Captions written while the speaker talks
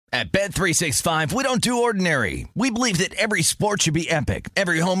At Bet365, we don't do ordinary. We believe that every sport should be epic.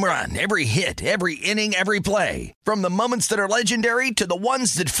 Every home run, every hit, every inning, every play. From the moments that are legendary to the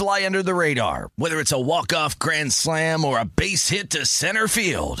ones that fly under the radar. Whether it's a walk-off grand slam or a base hit to center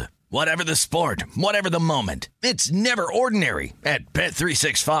field. Whatever the sport, whatever the moment. It's never ordinary at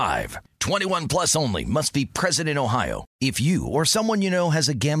Bet365. 21 plus only. Must be present in Ohio. If you or someone you know has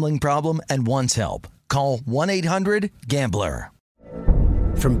a gambling problem and wants help, call 1-800-GAMBLER.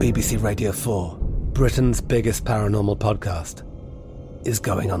 From BBC Radio 4, Britain's biggest paranormal podcast is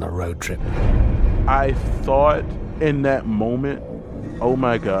going on a road trip. I thought in that moment, oh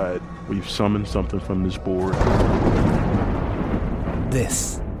my God, we've summoned something from this board.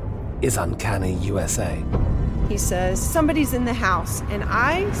 This is Uncanny USA. He says, somebody's in the house, and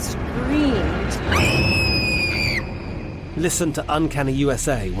I screamed. Listen to Uncanny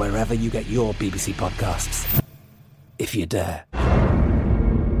USA wherever you get your BBC podcasts, if you dare.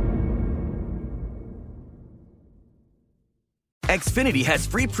 Xfinity has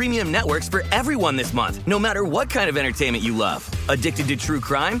free premium networks for everyone this month, no matter what kind of entertainment you love. Addicted to true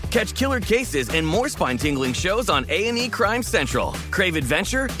crime? Catch killer cases and more spine-tingling shows on A&E Crime Central. Crave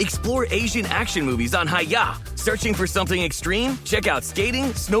adventure? Explore Asian action movies on Hi-YAH. Searching for something extreme? Check out skating,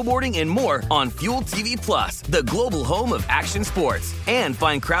 snowboarding, and more on Fuel TV Plus, the global home of action sports. And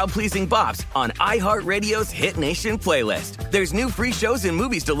find crowd-pleasing bops on iHeartRadio's Hit Nation playlist. There's new free shows and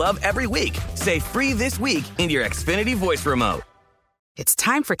movies to love every week. Say free this week in your Xfinity voice remote. It's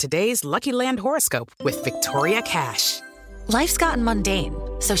time for today's Lucky Land horoscope with Victoria Cash. Life's gotten mundane,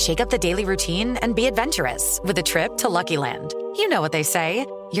 so shake up the daily routine and be adventurous with a trip to Lucky Land. You know what they say,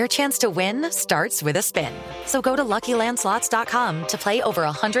 your chance to win starts with a spin. So go to LuckyLandSlots.com to play over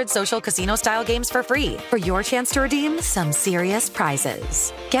 100 social casino-style games for free for your chance to redeem some serious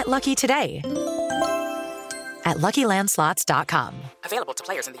prizes. Get lucky today at LuckyLandSlots.com. Available to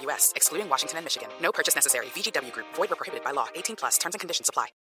players in the U.S., excluding Washington and Michigan. No purchase necessary. VGW Group. Void where prohibited by law. 18 plus. Terms and conditions apply.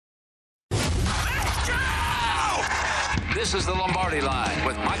 This is the Lombardi Line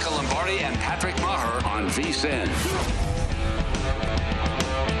with Michael Lombardi and Patrick Maher on VSiN.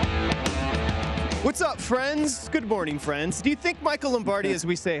 What's up, friends? Good morning, friends. Do you think Michael Lombardi, as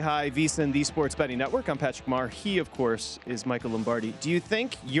we say hi, VSiN, the Sports Betting Network, I'm Patrick Maher. He, of course, is Michael Lombardi. Do you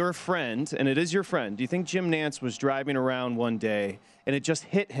think your friend, and it is your friend, do you think Jim Nantz was driving around one day and it just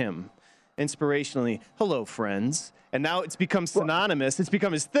hit him inspirationally, hello, friends, and now it's become synonymous, it's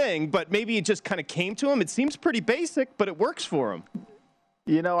become his thing, but maybe it just kind of came to him? It seems pretty basic, but it works for him.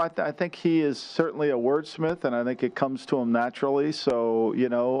 You know, I think he is certainly a wordsmith, and I think it comes to him naturally. So, you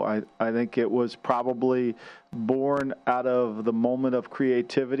know, I think it was probably born out of the moment of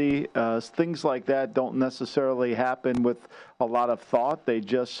creativity. Things like that don't necessarily happen with a lot of thought. They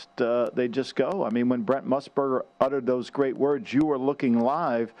just go. I mean, when Brent Musburger uttered those great words, "You were looking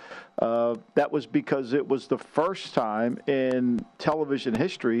live," that was because it was the first time in television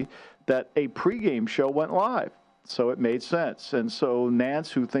history that a pregame show went live. So it made sense. And so Nantz,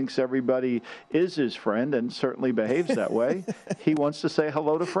 who thinks everybody is his friend and certainly behaves that way, he wants to say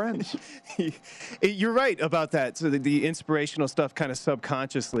hello to friends. You're right about that. So the inspirational stuff kind of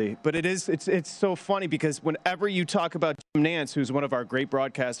subconsciously. But it's so funny because whenever you talk about Jim Nantz, who's one of our great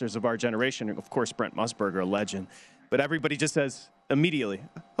broadcasters of our generation, of course, Brent Musburger, a legend, but everybody just says immediately,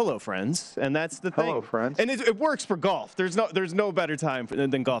 hello, friends. And that's the thing. Hello, friends. And it works for golf. There's no better time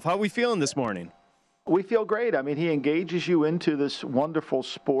than golf. How are we feeling this morning? We feel great. I mean, he engages you into this wonderful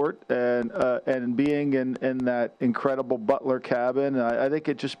sport and being in that incredible Butler cabin. I think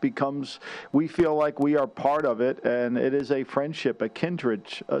it just becomes, we feel like we are part of it, and it is a friendship, a kindred,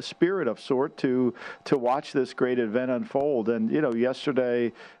 a spirit of sort to watch this great event unfold. And, you know,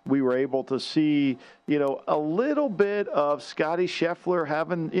 yesterday we were able to see, you know, a little bit of Scotty Scheffler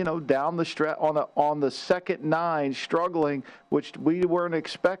having, you know, down the stretch on the second nine, struggling, which we weren't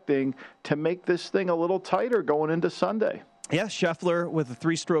expecting, to make this thing a little tighter going into Sunday. Yeah, Scheffler with a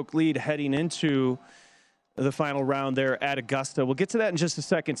 3-stroke lead heading into the final round there at Augusta. We'll get to that in just a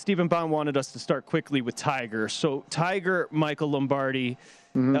second. Stephen Bond wanted us to start quickly with Tiger. So Tiger, Michael Lombardi,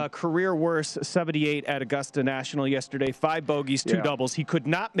 career worst 78 at Augusta National yesterday, 5 bogeys, 2 doubles. He could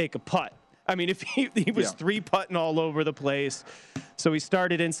not make a putt. I mean, if he was 3-putting all over the place. So he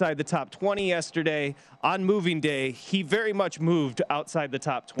started inside the top 20 yesterday. On moving day, he very much moved outside the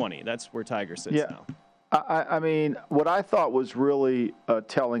top 20. That's where Tiger sits now. I mean, what I thought was really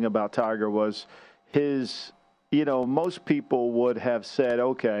telling about Tiger was his, you know, most people would have said,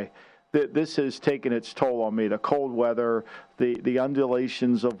 okay, this has taken its toll on me. The cold weather, the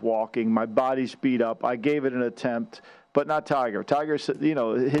undulations of walking, my body's beat up. I gave it an attempt. but not Tiger. Tiger said,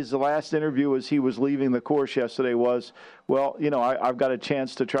 his last interview as he was leaving the course yesterday was, well, I've got a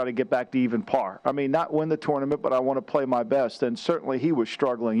chance to try to get back to even par. I mean, not win the tournament, but I want to play my best. And certainly he was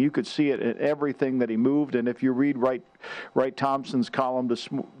struggling. You could see it in everything that he moved. And if you read Wright Thompson's column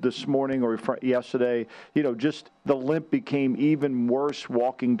this morning or yesterday, just the limp became even worse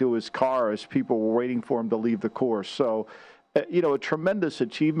walking to his car as people were waiting for him to leave the course. So, a tremendous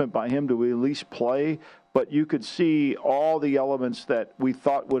achievement by him to at least play. But you could see all the elements that we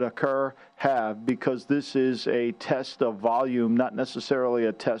thought would occur because this is a test of volume, not necessarily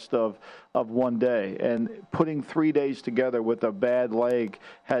a test of one day. And putting 3 days together with a bad leg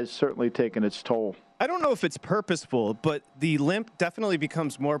has certainly taken its toll. I don't know if it's purposeful, but the limp definitely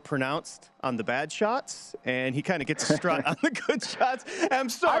becomes more pronounced on the bad shots, and he kind of gets a strut on the good shots. I'm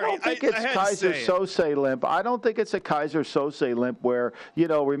sorry. I don't think it's Kaiser Sose limp. I don't think it's a Kaiser Sose limp where,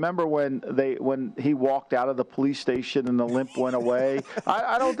 remember when he walked out of the police station and the limp went away?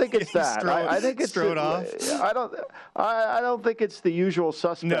 I don't think it's that. I think it's off. I don't think it's the usual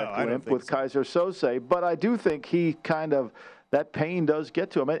suspect limp with Kaiser Sose, but I do think he kind of that pain does get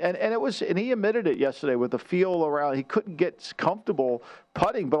to him. And he admitted it yesterday with the feel around. He couldn't get comfortable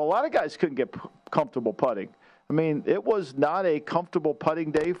putting, but a lot of guys couldn't get comfortable putting. I mean, it was not a comfortable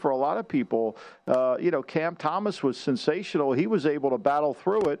putting day for a lot of people. Cam Thomas was sensational. He was able to battle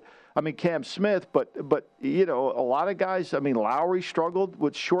through it. I mean, Cam Smith, but a lot of guys, Lowry struggled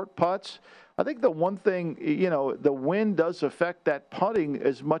with short putts. I think the one thing, the wind does affect that putting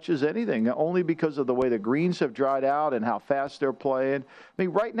as much as anything, only because of the way the greens have dried out and how fast they're playing. I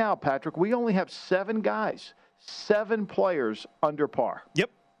mean, right now, Patrick, we only have 7 players under par. Yep.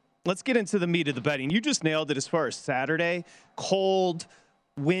 Let's get into the meat of the betting. You just nailed it as far as Saturday. Cold,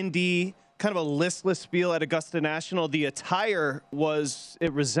 windy, kind of a listless feel at Augusta National. The attire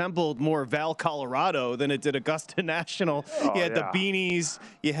resembled more Val, Colorado than it did Augusta National. You had the beanies.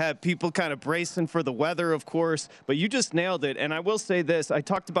 You had people kind of bracing for the weather, of course. But you just nailed it. And I will say this. I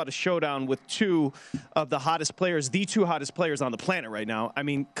talked about a showdown with 2 of the hottest players, the 2 hottest players on the planet right now. I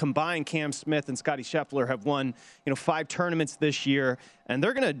mean, combined, Cam Smith and Scottie Scheffler have won, 5 tournaments this year. And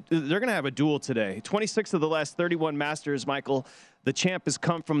they're gonna have a duel today. 26 of the last 31 Masters, Michael. The champ has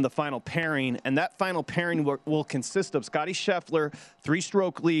come from the final pairing, and that final pairing will consist of Scottie Scheffler,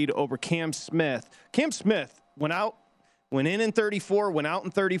 3-stroke lead over Cam Smith. Cam Smith went in 34, went out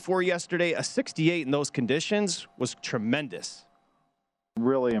in 34 yesterday. A 68 in those conditions was tremendous.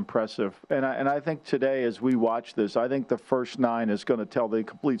 Really impressive. And I think today, as we watch this, I think the first 9 is going to tell the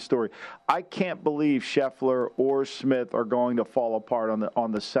complete story. I can't believe Scheffler or Smith are going to fall apart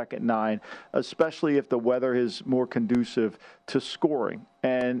on the second 9, especially if the weather is more conducive to scoring.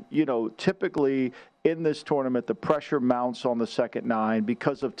 And, typically in this tournament, the pressure mounts on the second 9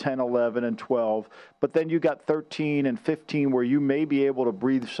 because of 10, 11, and 12. But then you got 13 and 15 where you may be able to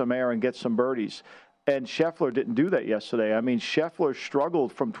breathe some air and get some birdies. And Scheffler didn't do that yesterday. I mean, Scheffler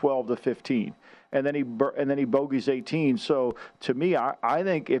struggled from 12 to 15, and then he bogeys 18. So to me, I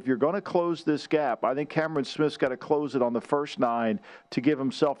think if you're going to close this gap, I think Cameron Smith's got to close it on the first 9 to give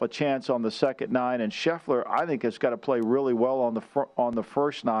himself a chance on the second 9. And Scheffler, I think, has got to play really well on the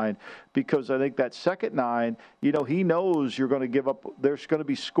first 9, because I think that second 9, he knows you're going to give up. There's going to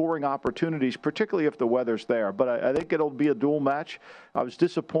be scoring opportunities, particularly if the weather's there. But I think it'll be a dual match. I was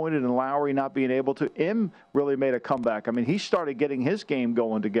disappointed in Lowry not being able to. Im really made a comeback. I mean, he started getting his game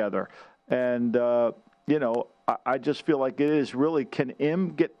going together. And, I just feel like it is really, can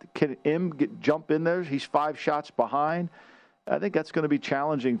Im jump in there? He's 5 shots behind. I think that's going to be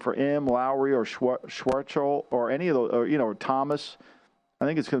challenging for Im, Lowry, or Schwartzel, or any of those, or Thomas. I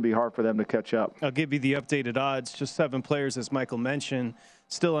think it's going to be hard for them to catch up. I'll give you the updated odds. Just 7 players, as Michael mentioned,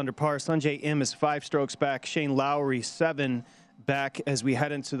 still under par. Sungjae Im is 5 strokes back. Shane Lowry, 7 back as we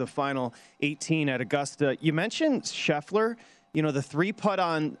head into the final 18 at Augusta. You mentioned Scheffler. The 3-putt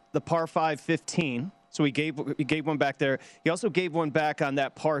on the par 5 15. So he gave one back there. He also gave one back on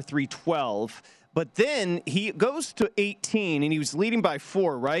that par 3 12. But then he goes to 18, and he was leading by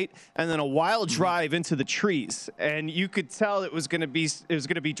 4, right? And then a wild drive into the trees, and you could tell it was going to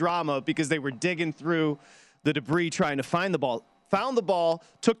be drama because they were digging through the debris trying to find the ball. Found the ball,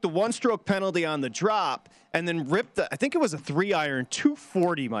 took the 1-stroke penalty on the drop, and then ripped I think it was a 3-iron,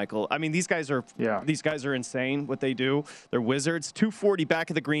 240, Michael. I mean, these guys are insane what they do. They're wizards. 240 back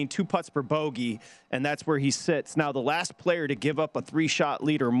of the green, 2 putts per bogey, and that's where he sits. Now, the last player to give up a 3-shot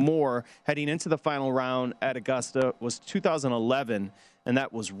lead or more heading into the final round at Augusta was 2011, and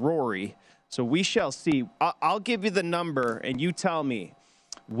that was Rory. So we shall see. I'll give you the number, and you tell me,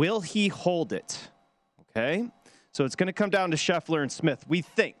 will he hold it? Okay? So it's going to come down to Scheffler and Smith, we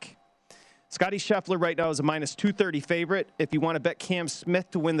think. Scotty Scheffler right now is a minus 230 favorite. If you want to bet Cam Smith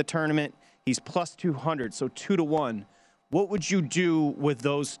to win the tournament, he's plus 200, so 2-1. What would you do with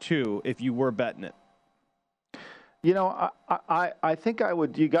those two if you were betting it? You know, I think I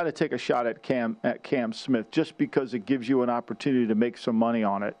would. You got to take a shot at Cam Smith just because it gives you an opportunity to make some money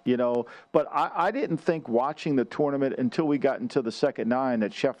on it. You know, but I didn't think watching the tournament until we got into the second 9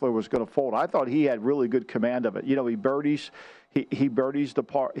 that Scheffler was going to fold. I thought he had really good command of it. You know, he birdies the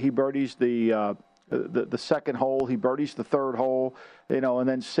second hole, he birdies the third hole, you know, and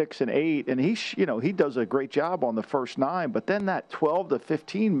then 6 and 8, and he does a great job on the first 9, but then that 12 to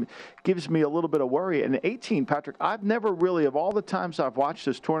 15 gives me a little bit of worry. And 18, Patrick, I've never really, of all the times I've watched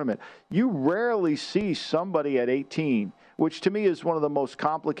this tournament, you rarely see somebody at 18, which to me is one of the most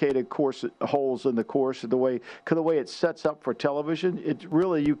complicated holes in the course, the way it sets up for television. It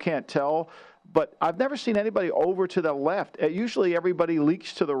really, you can't tell. But I've never seen anybody over to the left. Usually everybody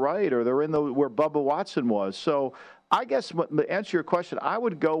leaks to the right, or they're in where Bubba Watson was. So I guess to answer your question, I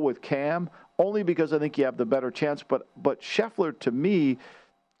would go with Cam only because I think you have the better chance. But Scheffler, to me,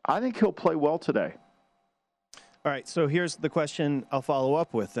 I think he'll play well today. All right, so here's the question I'll follow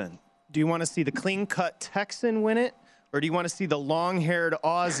up with then. Do you want to see the clean-cut Texan win it? Or do you want to see the long-haired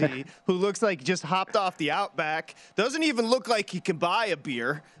Aussie who looks like just hopped off the Outback, doesn't even look like he can buy a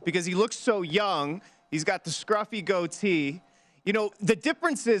beer because he looks so young. He's got the scruffy goatee. You know, the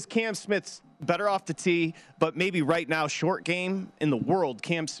difference is Cam Smith's better off the tee, but maybe right now, short game in the world,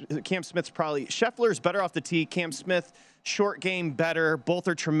 Cam Smith's probably – Scheffler's better off the tee. Cam Smith, short game better. Both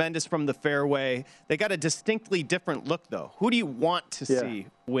are tremendous from the fairway. They got a distinctly different look, though. Who do you want to see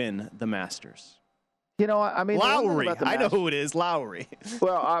win the Masters? You know, I mean, Lowry. I know who it is, Lowry.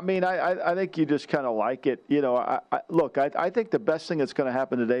 Well, I mean, I think you just kind of like it. You know, I think the best thing that's going to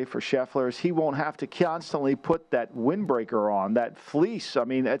happen today for Scheffler is he won't have to constantly put that windbreaker on, that fleece. I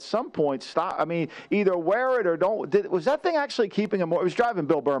mean, at some point, stop. I mean, either wear it or don't. Was that thing actually keeping him? It was driving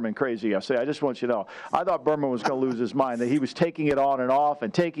Bill Berman crazy yesterday. I just want you to know. I thought Berman was going to lose his mind, that he was taking it on and off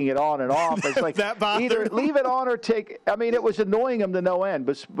and taking it on and off. It's like either leave it on or take. I mean, it was annoying him to no end.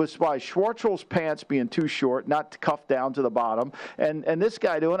 But by Schwartzel's pants being too short, not cuffed down to the bottom, and this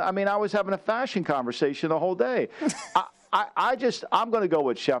guy doing, I mean, I was having a fashion conversation the whole day. I'm going to go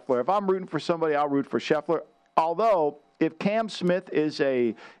with Scheffler. If I'm rooting for somebody, I'll root for Scheffler. Although, if Cam Smith is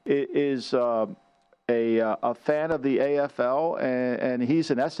a fan of the AFL and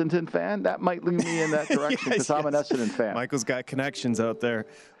he's an Essendon fan, that might lead me in that direction because I'm an Essendon fan. Michael's got connections out there.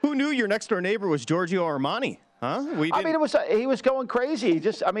 Who knew your next door neighbor was Giorgio Armani? Huh? I mean, he was going crazy.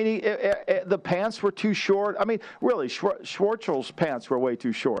 The pants were too short. I mean, really, Schwartzel's pants were way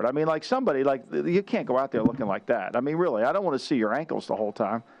too short. I mean, you can't go out there looking like that. I mean, really, I don't want to see your ankles the whole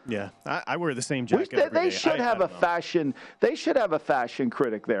time. Yeah, I wear the same jacket every day. They should have a fashion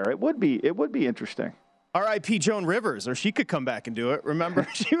critic there. It would be interesting. R.I.P. Joan Rivers, or she could come back and do it. Remember,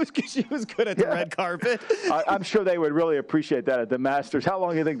 she was good at the red carpet. I'm sure they would really appreciate that at the Masters. How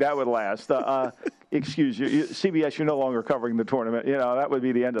long do you think that would last? Excuse you, CBS, you're no longer covering the tournament. You know, that would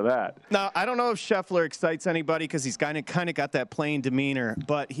be the end of that. Now, I don't know if Scheffler excites anybody because he's kind of got that plain demeanor,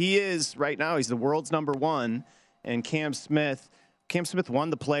 but he is, right now, he's the world's number one, and Cam Smith won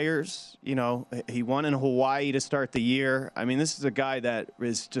the Players. You know, he won in Hawaii to start the year. I mean, this is a guy that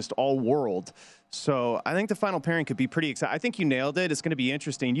is just all world. So I think the final pairing could be pretty exciting. I think you nailed it. It's going to be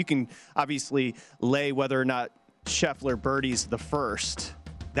interesting. You can obviously lay whether or not Scheffler birdies the first.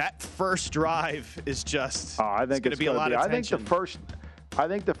 That first drive is just I think it's going to be a lot of tension. I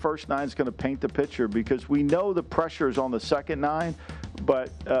think the first 9 is going to paint the picture because we know the pressure is on the second 9.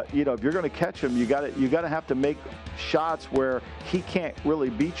 But you know, if you're going to catch him, you got to have to make shots where he can't really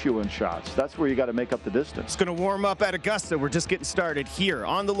beat you in shots. That's where you got to make up the distance. It's going to warm up at Augusta. We're just getting started here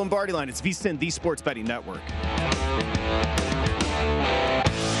on the Lombardi Line. It's VSiN, the Sports Betting Network.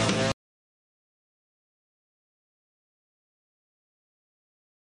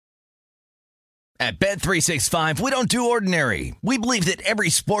 At Bet365, we don't do ordinary. We believe that every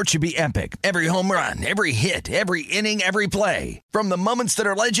sport should be epic. Every home run, every hit, every inning, every play. From the moments that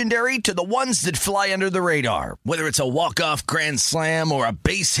are legendary to the ones that fly under the radar. Whether it's a walk-off grand slam or a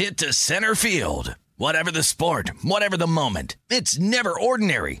base hit to center field. Whatever the sport, whatever the moment. It's never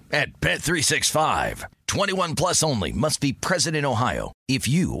ordinary at Bet365. 21 plus only. Must be present in Ohio. If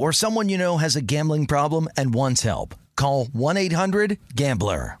you or someone you know has a gambling problem and wants help, call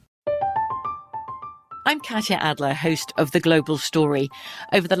 1-800-GAMBLER. I'm Katya Adler, host of The Global Story.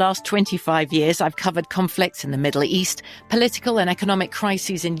 Over the last 25 years, I've covered conflicts in the Middle East, political and economic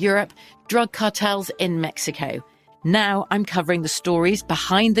crises in Europe, drug cartels in Mexico. Now I'm covering the stories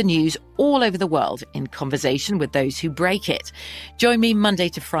behind the news all over the world in conversation with those who break it. Join me Monday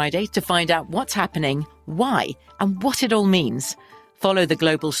to Friday to find out what's happening, why, and what it all means. Follow The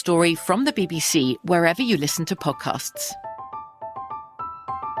Global Story from the BBC wherever you listen to podcasts.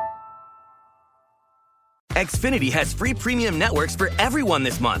 Xfinity has free premium networks for everyone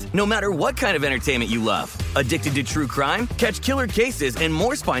this month, no matter what kind of entertainment you love. Addicted to true crime? Catch killer cases and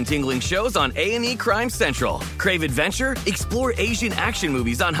more spine-tingling shows on A&E Crime Central. Crave adventure? Explore Asian action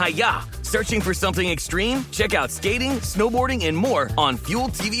movies on Hi-YAH. Searching for something extreme? Check out skating, snowboarding, and more on Fuel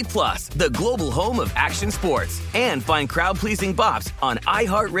TV Plus, the global home of action sports. And find crowd-pleasing bops on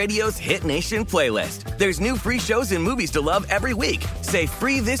iHeartRadio's Hit Nation playlist. There's new free shows and movies to love every week. Say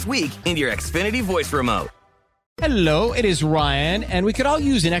free this week in your Xfinity voice remote. Hello, it is Ryan, and we could all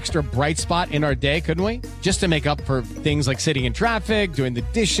use an extra bright spot in our day, couldn't we? Just to make up for things like sitting in traffic, doing the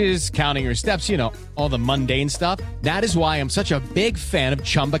dishes, counting your steps, you know, all the mundane stuff. That is why I'm such a big fan of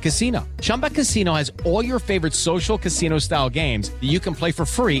Chumba Casino. Chumba Casino has all your favorite social casino-style games that you can play for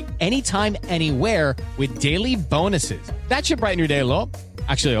free anytime, anywhere with daily bonuses. That should brighten your day a little.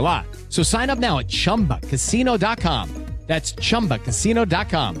 Actually, a lot. So sign up now at ChumbaCasino.com. That's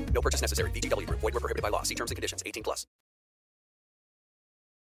ChumbaCasino.com. No purchase necessary. VGW Group. Void where prohibited by law. See terms and conditions. 18+.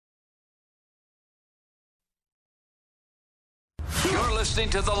 You're listening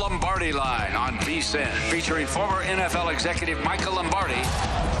to The Lombardi Line on VSiN, featuring former NFL executive Michael Lombardi.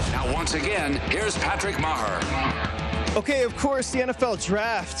 Now, once again, here's Patrick Maher. Okay, of course, the NFL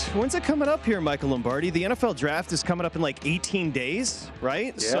Draft. When's it coming up here, Michael Lombardi? The NFL Draft is coming up in like 18 days,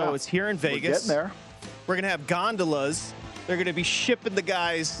 right? Yeah. So it's here in Vegas. We're getting there. We're going to have gondolas. They're going to be shipping the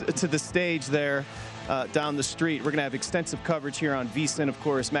guys to the stage there down the street. We're going to have extensive coverage here on VSiN, of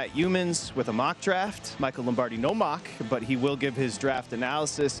course. Matt Youmans with a mock draft. Michael Lombardi, no mock, but he will give his draft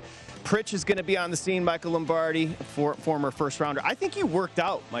analysis. Pritch is going to be on the scene, Michael Lombardi, former first-rounder. I think you worked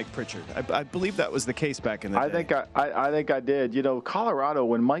out Mike Pritchard. I believe that was the case back in the day. I think I did. You know, Colorado,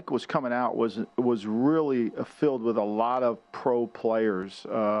 when Mike was coming out, was really filled with a lot of pro players.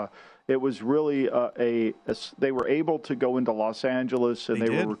 It was really they were able to go into Los Angeles, and they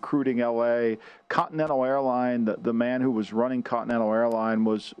were recruiting L.A. Continental Airline, the man who was running Continental Airline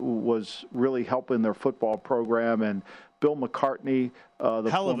was really helping their football program, and Bill McCartney, the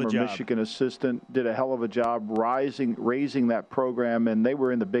former Michigan assistant, did a hell of a job raising that program, and they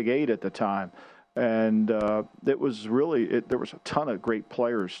were in the Big Eight at the time. And it was really there was a ton of great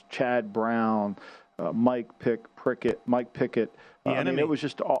players: Chad Brown, Mike Pickett. I mean, it was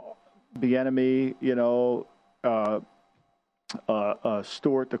just all. Bieniemy, you know,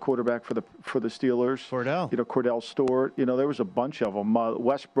 Stewart, the quarterback for the Steelers. Cordell Stewart. You know, there was a bunch of them.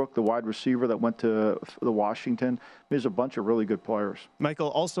 Westbrook, the wide receiver that went to the Washington. There's a bunch of really good players. Michael,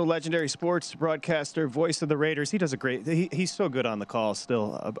 also legendary sports broadcaster, voice of the Raiders. He does a great. He's so good on the call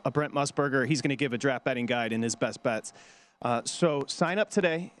still. Brent Musburger. He's going to give a draft betting guide in his best bets. So sign up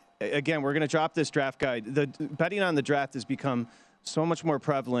today. Again, we're going to drop this draft guide. The betting on the draft has become so much more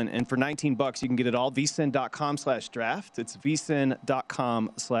prevalent, and for $19 you can get it all. VSiN.com/draft. It's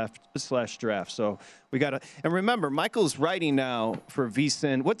VSiN.com/draft. So we got to, and remember, Michael's writing now for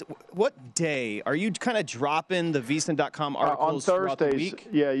VSiN. What day are you kind of dropping the VSiN.com articles on Thursdays? Throughout the week?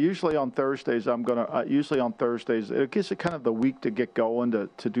 Yeah, usually on Thursdays. I'm gonna usually on Thursdays. It gives it kind of the week to get going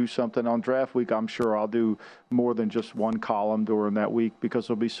to do something. On draft week, I'm sure I'll do more than just one column during that week, because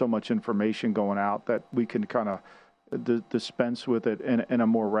there'll be so much information going out that we can kind of dispense with it in a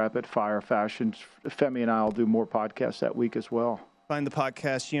more rapid-fire fashion. Femi and I will do more podcasts that week as well. Find the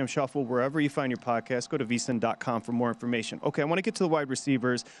podcast, GM Shuffle, wherever you find your podcast. Go to VSiN.com for more information. Okay, I want to get to the wide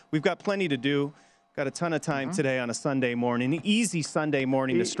receivers. We've got plenty to do. Got a ton of time today on a Sunday morning. An easy Sunday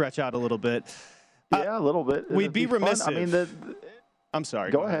morning to stretch out a a little bit. Yeah, a little bit. We'd be remiss. I mean, I'm sorry.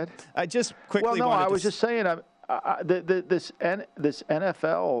 Go ahead. I just quickly. Well, no, I was just saying. This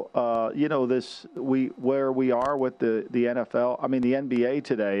NFL, you know, where we are with the NFL. I mean, the NBA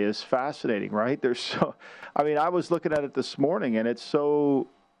today is fascinating, right? I mean, I was looking at it this morning, and it's so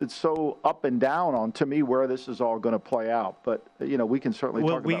up and down to me where this is all going to play out. But you know, we can certainly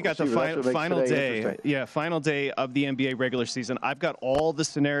talk about. We got the final day. Yeah, final day of the NBA regular season. I've got all the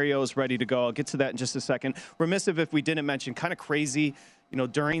scenarios ready to go. I'll get to that in just a second. Remiss if we didn't mention, kind of crazy, you know,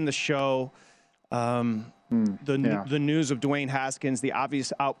 during the show. The news of Dwayne Haskins, the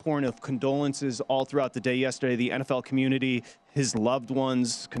obvious outpouring of condolences all throughout the day yesterday. The NFL community, his loved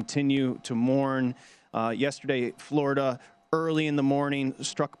ones continue to mourn. Yesterday, Florida, early in the morning,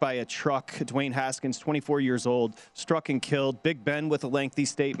 struck by a truck. Dwayne Haskins, 24 years old, struck and killed. Big Ben with a lengthy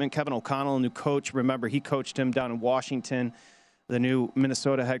statement. Kevin O'Connell, a new coach. Remember, he coached him down in Washington. the new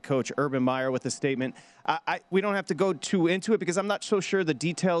Minnesota head coach, Urban Meyer, with a statement. We don't have to go too into it because I'm not so sure the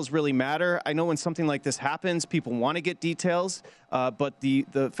details really matter. I know when something like this happens, people want to get details, but the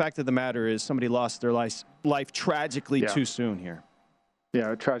fact of the matter is somebody lost their life tragically too soon here.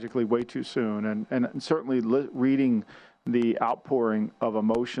 Yeah, tragically way too soon. And certainly reading the outpouring of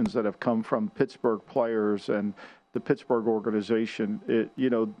emotions that have come from Pittsburgh players and the Pittsburgh organization,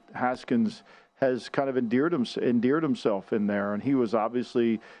 Haskins has kind of endeared himself in there, and he was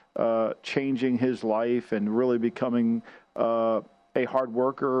obviously changing his life and really becoming a hard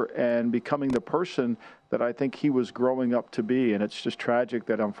worker and becoming the person that I think he was growing up to be. And it's just tragic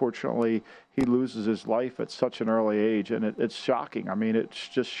that unfortunately he loses his life at such an early age, and it's shocking. I mean, it's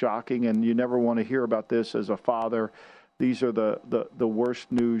just shocking, and you never want to hear about this as a father. These are the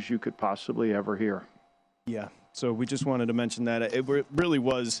worst news you could possibly ever hear. Yeah, so we just wanted to mention that. It really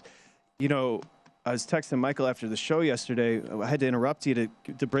was, I was texting Michael after the show yesterday. I had to interrupt you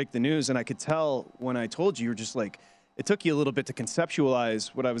to break the news, and I could tell when I told you, you're just like, it took you a little bit to conceptualize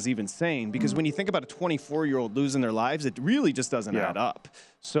what I was even saying, because when you think about a 24-year-old losing their lives, it really just doesn't add up.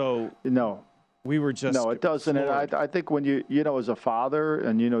 So no, we were just it doesn't. And I think when you as a father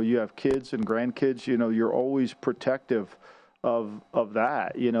and you have kids and grandkids, you're always protective of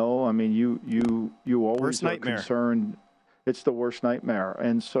that. I mean, you always are concerned. It's the worst nightmare,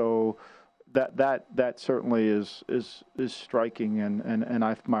 and so that certainly is striking.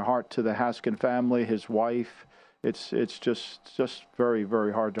 And my heart to the Haskin family, his wife. It's just very,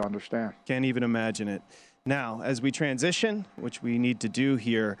 very hard to understand. Can't even imagine it. Now, as we transition, which we need to do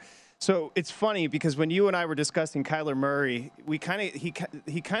here, so it's funny because when you and I were discussing Kyler Murray, he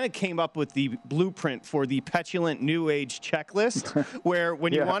kind of came up with the blueprint for the petulant new age checklist, where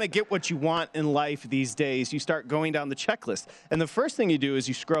when you want to get what you want in life these days, you start going down the checklist. And the first thing you do is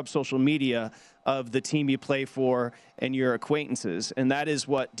you scrub social media of the team you play for and your acquaintances, and that is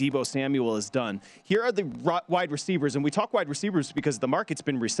what Deebo Samuel has done. Here are the wide receivers, and we talk wide receivers because the market's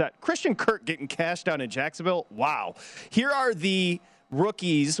been reset. Christian Kirk getting cashed out in Jacksonville, wow. Here are the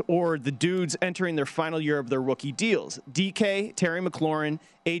rookies or the dudes entering their final year of their rookie deals. DK, Terry McLaurin,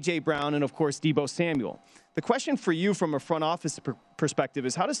 A.J. Brown, and, of course, Deebo Samuel. The question for you from a front office perspective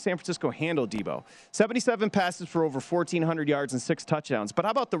is, how does San Francisco handle Deebo? 77 passes for over 1,400 yards and 6 touchdowns. But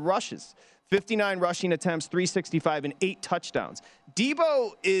how about the rushes? 59 rushing attempts, 365, and 8 touchdowns.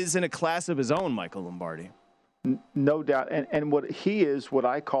 Deebo is in a class of his own, Michael Lombardi. No doubt. And what he is, what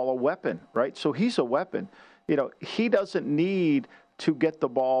I call a weapon, right? So he's a weapon. He doesn't need to get the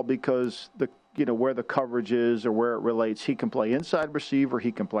ball because where the coverage is or where it relates. He can play inside receiver,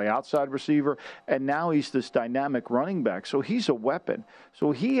 he can play outside receiver, and now he's this dynamic running back. So he's a weapon.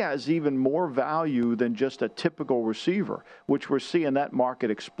 So he has even more value than just a typical receiver, which we're seeing that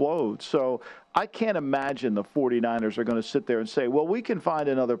market explode. So I can't imagine the 49ers are going to sit there and say, well, we can find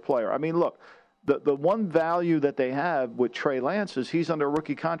another player. I mean, look, the one value that they have with Trey Lance is he's under a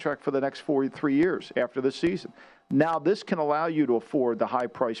rookie contract for the next 3 years after this season. Now, this can allow you to afford the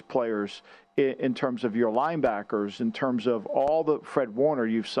high-priced players in terms of your linebackers, in terms of all the Fred Warner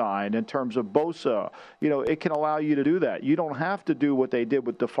you've signed, in terms of Bosa. It can allow you to do that. You don't have to do what they did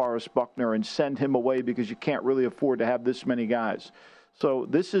with DeForest Buckner and send him away because you can't really afford to have this many guys. So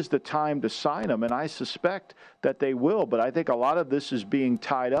this is the time to sign them, and I suspect that they will. But I think a lot of this is being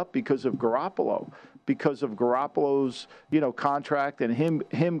tied up because of Garoppolo's, contract and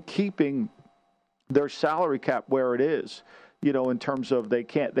him keeping their salary cap where it is, in terms of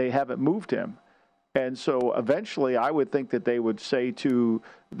they haven't moved him. And so eventually I would think that they would say to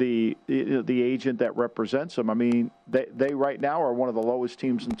the agent that represents them, I mean, they right now are one of the lowest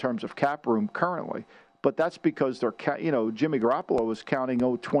teams in terms of cap room currently. But that's because Jimmy Garoppolo is counting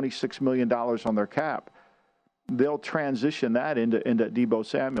 $26 million on their cap. They'll transition that into Deebo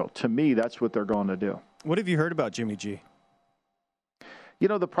Samuel. To me, that's what they're going to do. What have you heard about Jimmy G?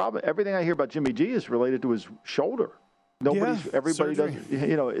 The problem, everything I hear about Jimmy G is related to his shoulder. Everybody surgery.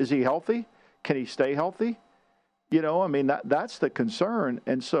 does. Is he healthy? Can he stay healthy? I mean, that's the concern.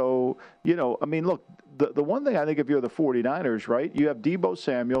 And so, I mean, look, the one thing I think if you're the 49ers, right, you have Deebo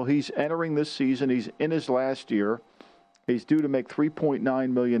Samuel. He's entering this season. He's in his last year. He's due to make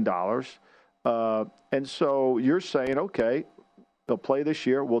 $3.9 million. And so you're saying, okay, they'll play this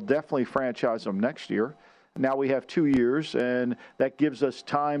year. We'll definitely franchise them next year. Now we have 2 years, and that gives us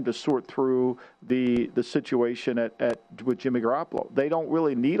time to sort through the situation with Jimmy Garoppolo. They don't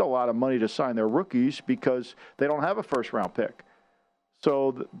really need a lot of money to sign their rookies because they don't have a first-round pick.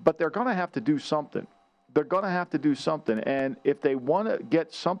 So, but they're going to have to do something. And if they want to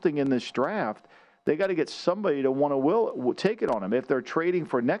get something in this draft, They got to get somebody to want to take it on him. If they're trading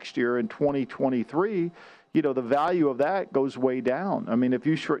for next year in 2023, you know, the value of that goes way down. I mean, if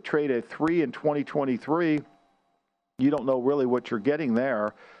you trade a 3 in 2023, you don't know really what you're getting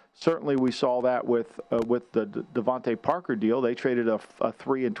there. Certainly, we saw that with the Devontae Parker deal. They traded a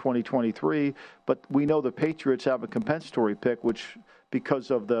 3 in 2023, but we know the Patriots have a compensatory pick, which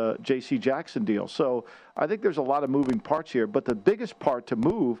because of the J.C. Jackson deal. So I think there's a lot of moving parts here, but the biggest part to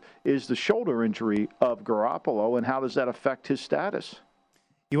move is the shoulder injury of Garoppolo, and how does that affect his status?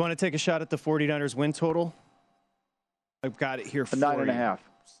 You want to take a shot at the 49ers win total? I've got it here for 9.5.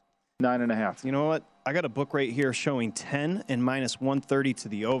 9.5. You know what? I got a book right here showing 10 and minus 130 to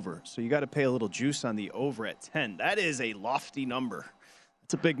the over. So you got to pay a little juice on the over at 10. That is a lofty number.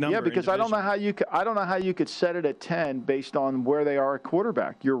 It's a big number. Yeah, because I don't know how you could set it at 10 based on where they are at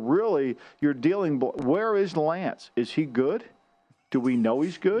quarterback. You're dealing. Where is Lance? Is he good? Do we know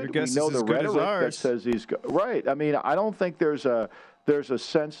he's good? We know the rhetoric that says he's good. Right. I mean, I don't think there's a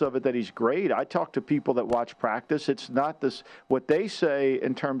sense of it that he's great. I talk to people that watch practice. It's not this what they say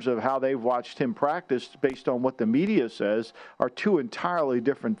in terms of how they've watched him practice based on what the media says are two entirely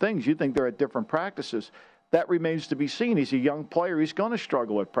different things. You think they're at different practices. That remains to be seen. He's a young player. He's going to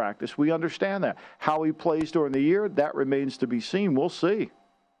struggle at practice. We understand that. How he plays during the year, that remains to be seen. We'll see.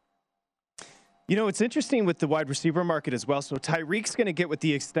 You know, it's interesting with the wide receiver market as well. So Tyreek's going to get with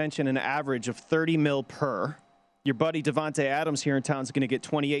the extension an average of $30 million per. Your buddy Devontae Adams here in town is going to get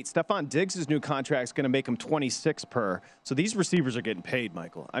 28. Stephon Diggs' new contract is going to make him 26 per. So these receivers are getting paid,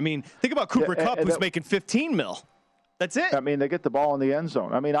 Michael. I mean, think about Cooper Kupp, who's making $15 million. That's it. I mean, they get the ball in the end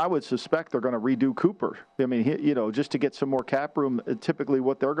zone. I mean, I would suspect they're going to redo Cooper. I mean, just to get some more cap room, typically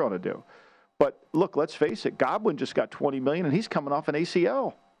what they're going to do. But look, let's face it. Godwin just got $20 million, and he's coming off an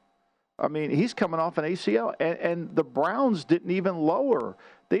ACL. I mean, he's coming off an ACL, and the Browns didn't even lower.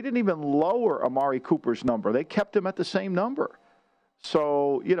 They didn't even lower Amari Cooper's number. They kept him at the same number.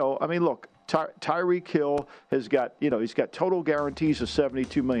 So, I mean, look, Tyreek Hill has got, he's got total guarantees of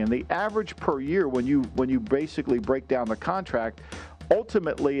 $72 million. The average per year when you basically break down the contract,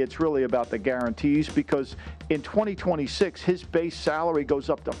 ultimately it's really about the guarantees because in 2026 his base salary goes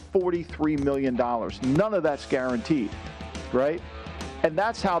up to $43 million. None of that's guaranteed, right? And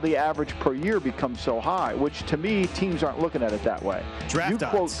that's how the average per year becomes so high, which to me, teams aren't looking at it that way. Draft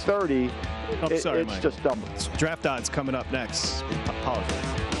odds. Quote 30, it's Mike. just dumb. Draft odds coming up next. Apologize.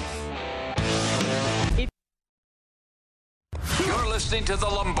 You're listening to the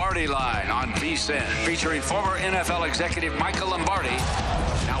Lombardi Line on VSiN, featuring former NFL executive Michael Lombardi.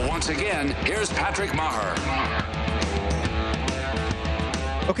 Now, once again, here's Patrick Maher.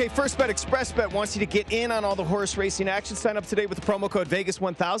 Okay, First Bet Express Bet wants you to get in on all the horse racing action. Sign up today with the promo code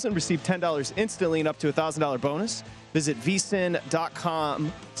Vegas1000. Receive $10 instantly and up to a $1,000 bonus. Visit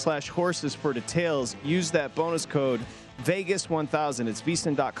vsin.com/horses for details. Use that bonus code Vegas1000. It's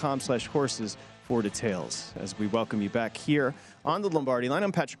vsin.com/horses for details. As we welcome you back here on the Lombardi Line,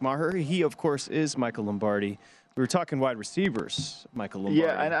 I'm Patrick Maher. He, of course, is Michael Lombardi. We were talking wide receivers, Michael Lombardi.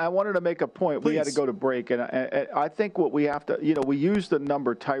 Yeah, and I wanted to make a point. Please. We had to go to break, and I think what we have to, we use the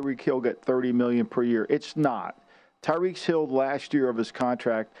number Tyreek Hill get $30 million per year. It's not. Tyreek Hill last year of his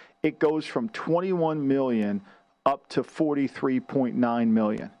contract, it goes from $21 million up to $43.9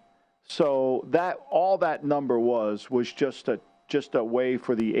 million. So all that number was just a way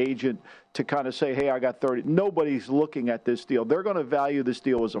for the agent to kind of say, hey, I got 30. Nobody's looking at this deal. They're going to value this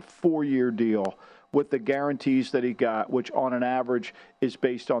deal as a 4-year deal with the guarantees that he got, which on an average is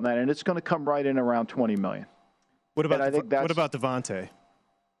based on that. And it's going to come right in around $20 million. What about Devontae?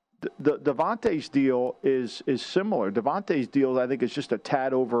 Devontae's deal is similar. Devontae's deal, I think, is just a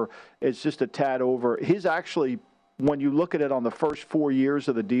tad over. It's just a tad over. His actually, when you look at it on the first 4 years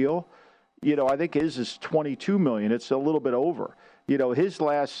of the deal, I think his is $22 million. It's a little bit over. His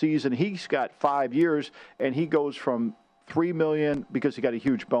last season, he's got 5 years, and he goes from $3 million because he got a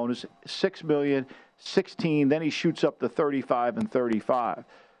huge bonus, $6 million, 16, then he shoots up to 35 and 35.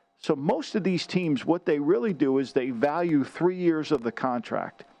 So most of these teams, what they really do is they value 3 years of the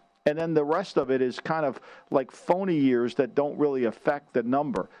contract. And then the rest of it is kind of like phony years that don't really affect the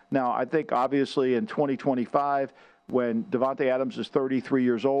number. Now, I think obviously in 2025, when Devontae Adams is 33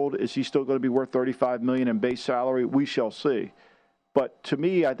 years old, is he still going to be worth $35 million in base salary? We shall see. But to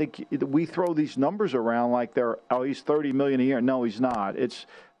me, I think we throw these numbers around like he's $30 million a year. No, he's not.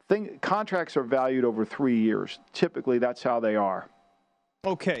 Contracts are valued over 3 years. Typically, that's how they are.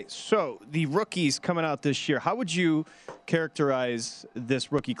 Okay, so the rookies coming out this year, how would you characterize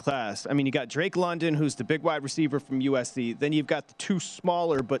this rookie class? I mean, you got Drake London, who's the big wide receiver from USC. Then you've got the two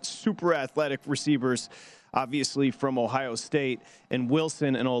smaller but super athletic receivers obviously from Ohio State, and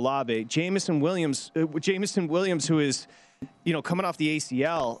Wilson and Olave. Jameson Williams, who is, coming off the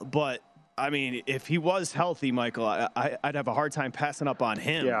ACL, but I mean, if he was healthy, Michael, I'd have a hard time passing up on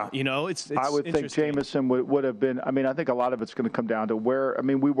him. Yeah. It's I would think Jameson would have been. I mean, I think a lot of it's going to come down to where. I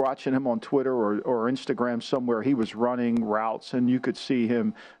mean, we were watching him on Twitter or Instagram somewhere. He was running routes, and you could see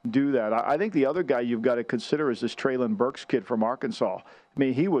him do that. I think the other guy you've got to consider is this Treylon Burks kid from Arkansas. I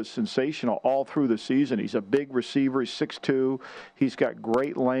mean, he was sensational all through the season. He's a big receiver. He's 6'2". He's got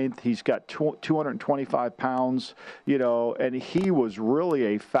great length. He's got 225 pounds, and he was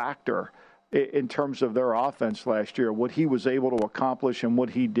really a factor in terms of their offense last year, what he was able to accomplish and what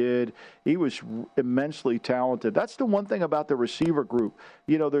he did. He was immensely talented. That's the one thing about the receiver group.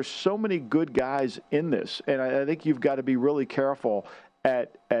 There's so many good guys in this, and I think you've got to be really careful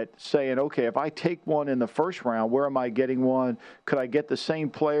at saying, okay, if I take one in the first round, where am I getting one? Could I get the same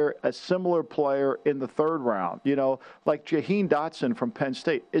player, a similar player in the third round? Like Jaheim Dotson from Penn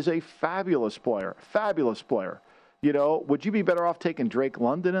State is a fabulous player. Would you be better off taking Drake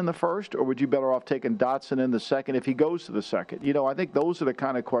London in the first, or would you be better off taking Dotson in the second if he goes to the second? I think those are the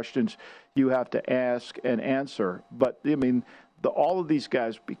kind of questions you have to ask and answer. But, I mean, all of these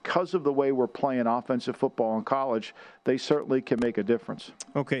guys, because of the way we're playing offensive football in college, they certainly can make a difference.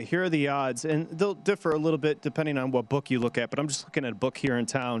 Okay, here are the odds, and they'll differ a little bit depending on what book you look at, but I'm just looking at a book here in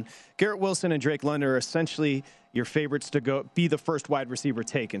town. Garrett Wilson and Drake London are essentially your favorites to be the first wide receiver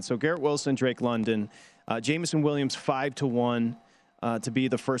taken. So Garrett Wilson, Drake London, Jameson Williams 5-1 to be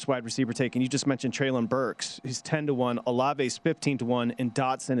the first wide receiver taken. You just mentioned Treylon Burks. He's 10-1. Olave's 15-1, and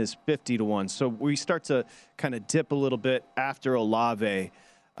Dotson is 50-1. So we start to kind of dip a little bit after Olave.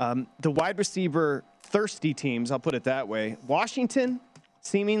 The wide receiver thirsty teams, I'll put it that way. Washington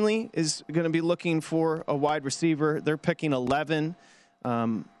seemingly is going to be looking for a wide receiver. They're picking 11.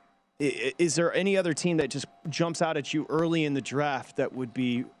 Is there any other team that just jumps out at you early in the draft that would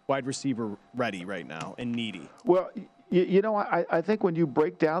be wide receiver ready right now and needy? Well, I think when you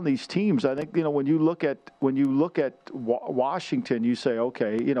break down these teams, I think when you look at Washington, you say,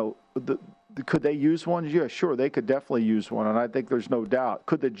 okay, could they use one? Yeah, sure, they could definitely use one, and I think there's no doubt.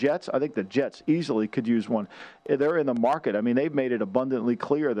 Could the Jets? I think the Jets easily could use one. They're in the market. I mean, they've made it abundantly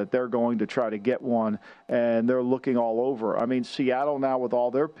clear that they're going to try to get one, and they're looking all over. I mean, Seattle now with all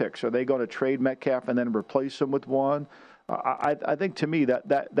their picks, are they going to trade Metcalf and then replace him with one? I think, to me,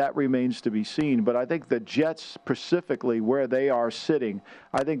 that remains to be seen. But I think the Jets specifically, where they are sitting,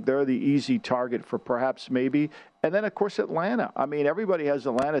 I think they're the easy target for perhaps maybe. And then, of course, Atlanta. I mean, everybody has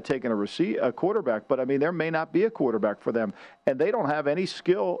Atlanta taking a quarterback, but, I mean, there may not be a quarterback for them. And they don't have any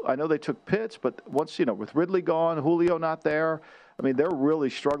skill. I know they took Pitts, but once, with Ridley gone, Julio not there, I mean, they're really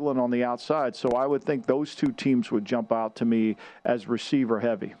struggling on the outside. So I would think those two teams would jump out to me as receiver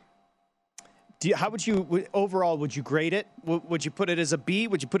heavy. How would you, overall, would you grade it? Would you put it as a B?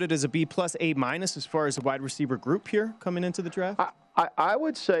 Would you put it as a B plus, A minus as far as the wide receiver group here coming into the draft? I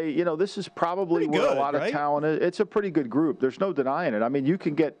would say, this is probably where a lot of talent is. It's a pretty good group. There's no denying it. I mean, you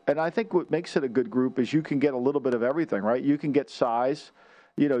can get, and I think what makes it a good group is you can get a little bit of everything, right? You can get size.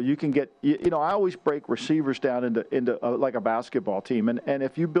 You can get, I always break receivers down into like a basketball team. And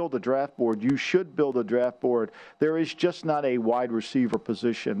if you build a draft board, you should build a draft board. There is just not a wide receiver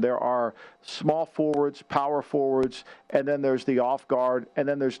position. There are small forwards, power forwards, and then there's the off guard, and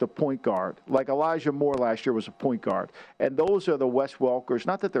then there's the point guard. Like Elijah Moore last year was a point guard. And those are the Wes Welkers.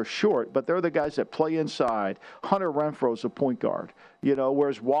 Not that they're short, but they're the guys that play inside. Hunter Renfro's a point guard.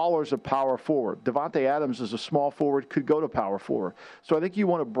 Whereas Waller's a power forward. Devontae Adams is a small forward, could go to power forward. So I think you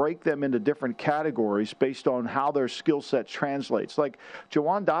want to break them into different categories based on how their skill set translates. Like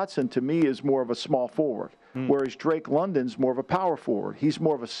Jawan Dotson, to me, is more of a small forward. Whereas Drake London's more of a power forward. He's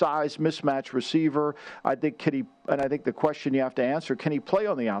more of a size mismatch receiver. I think the question you have to answer, can he play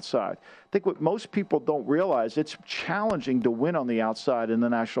on the outside? I think what most people don't realize, it's challenging to win on the outside in the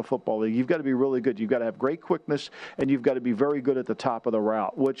National Football League. You've got to be really good. You've got to have great quickness, and you've got to be very good at the top of the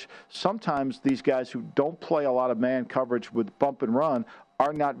route, which sometimes these guys who don't play a lot of man coverage with bump and run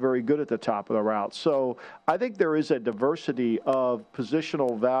are not very good at the top of the route. So I think there is a diversity of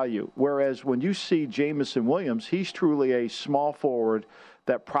positional value, whereas when you see Jameson Williams, he's truly a small forward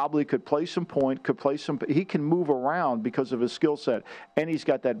that probably could play some point, he can move around because of his skill set, and he's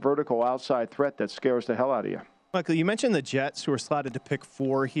got that vertical outside threat that scares the hell out of you. Michael, you mentioned the Jets, who are slotted to pick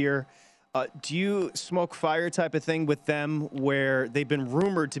 4 here. Do you smoke fire type of thing with them where they've been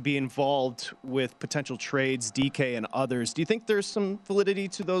rumored to be involved with potential trades, DK and others? Do you think there's some validity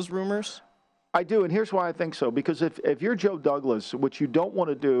to those rumors? I do, and here's why I think so. Because if you're Joe Douglas, what you don't want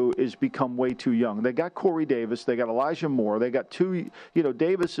to do is become way too young. They got Corey Davis. They got Elijah Moore. They got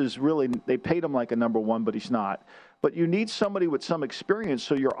Davis is really, they paid him like a number one, but he's not. But you need somebody with some experience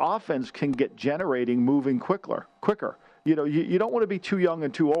so your offense can get generating, moving quicker. You don't want to be too young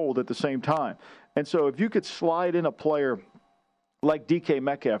and too old at the same time. And so if you could slide in a player like DK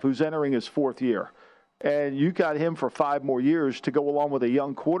Metcalf, who's entering his fourth year, and you got him for 5 more years to go along with a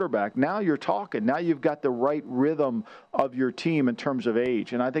young quarterback, now you're talking. Now you've got the right rhythm of your team in terms of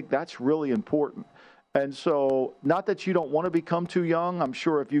age, and I think that's really important. And so, not that you don't want to become too young. I'm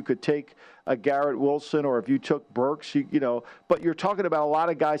sure if you could take a Garrett Wilson or if you took Burks, but you're talking about a lot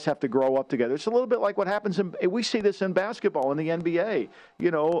of guys have to grow up together. It's a little bit like what happens we see this in basketball in the NBA.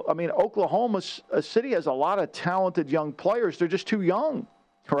 Oklahoma City has a lot of talented young players. They're just too young,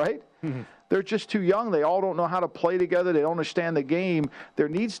 right? Mm-hmm. They're just too young. They all don't know how to play together. They don't understand the game. There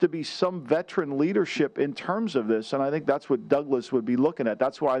needs to be some veteran leadership in terms of this, and I think that's what Douglas would be looking at.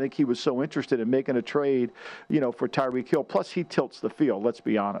 That's why I think he was so interested in making a trade, for Tyreek Hill. Plus, he tilts the field, let's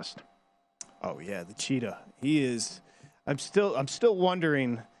be honest. Oh, yeah, the cheetah. He is – I'm still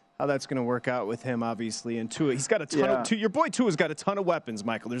wondering how that's going to work out with him, obviously, and Tua. He's got a ton of – your boy Tua's got a ton of weapons,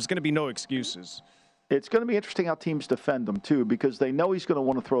 Michael. There's going to be no excuses. It's going to be interesting how teams defend him, too, because they know he's going to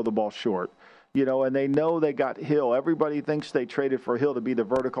want to throw the ball short, and they know they got Hill. Everybody thinks they traded for Hill to be the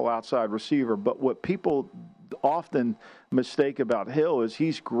vertical outside receiver, but what people often mistake about Hill is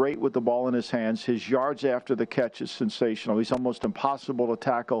he's great with the ball in his hands. His yards after the catch is sensational. He's almost impossible to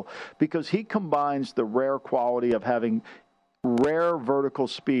tackle because he combines the rare quality of having rare vertical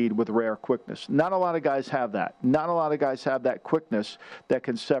speed with rare quickness. Not a lot of guys have that. Not a lot of guys have that quickness that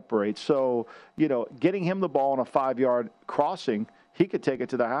can separate. So, getting him the ball on a 5-yard crossing, he could take it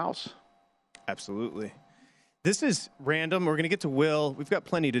to the house. Absolutely. This is random. We're going to get to Will. We've got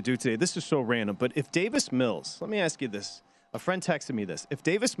plenty to do today. This is so random. But if Davis Mills, let me ask you this. A friend texted me this. If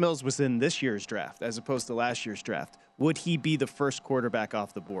Davis Mills was in this year's draft as opposed to last year's draft, would he be the first quarterback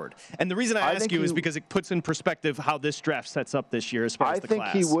off the board? And the reason I ask you is because it puts in perspective how this draft sets up this year as far as the class.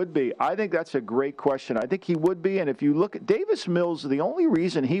 I think he would be. I think that's a great question. I think he would be. And if you look at Davis Mills, the only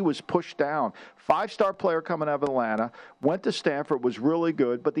reason he was pushed down, 5-star player coming out of Atlanta, went to Stanford, was really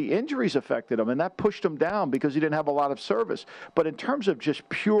good, but the injuries affected him, and that pushed him down because he didn't have a lot of service. But in terms of just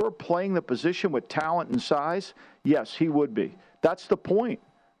pure playing the position with talent and size, yes, he would be. That's the point.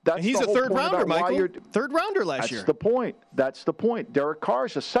 And he's a third rounder, Michael. Third rounder last year. That's the point. Derek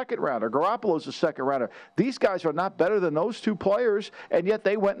Carr's a second rounder. Garoppolo's a second rounder. These guys are not better than those two players, and yet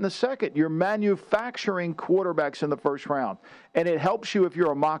they went in the second. You're manufacturing quarterbacks in the first round. And it helps you if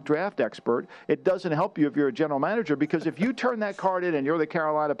you're a mock draft expert. It doesn't help you if you're a general manager, because if you turn that card in and you're the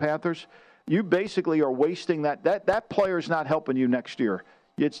Carolina Panthers, you basically are wasting that player's not helping you next year.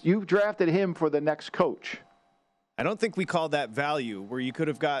 You've drafted him for the next coach. I don't think we call that value, where you could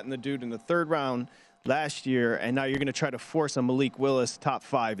have gotten the dude in the third round last year, and now you're going to try to force a Malik Willis top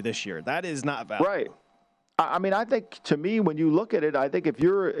 5 this year. That is not value. Right. I mean, I think, to me, when you look at it, I think if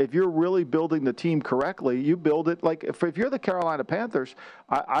you're really building the team correctly, you build it like if you're the Carolina Panthers,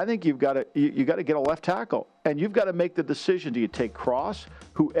 I think you got to get a left tackle, and you've got to make the decision: do you take Cross,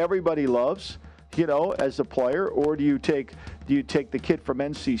 who everybody loves, as a player, or do you take the kid from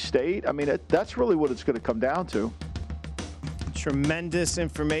NC State? I mean, that's really what it's going to come down to. Tremendous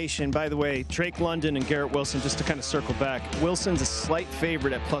information. By the way, Drake London and Garrett Wilson, just to kind of circle back, Wilson's a slight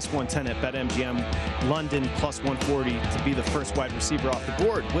favorite at plus 110 at BetMGM. London plus 140 to be the first wide receiver off the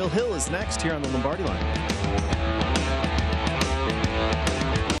board. Will Hill is next here on the Lombardi Line.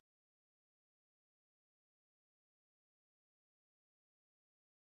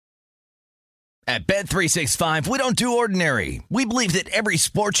 At Bet365, we don't do ordinary. We believe that every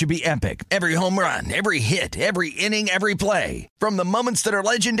sport should be epic. Every home run, every hit, every inning, every play. From the moments that are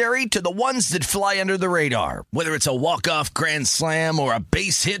legendary to the ones that fly under the radar. Whether it's a walk-off grand slam or a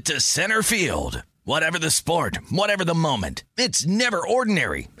base hit to center field. Whatever the sport, whatever the moment. It's never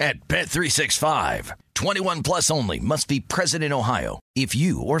ordinary at Bet365. 21 plus only. Must be present in Ohio. If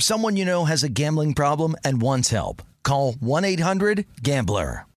you or someone you know has a gambling problem and wants help, call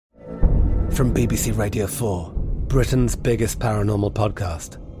 1-800-GAMBLER. From BBC Radio 4, Britain's biggest paranormal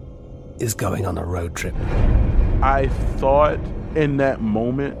podcast is going on a road trip. I thought in that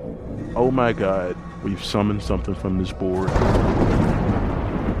moment, oh my God, we've summoned something from this board.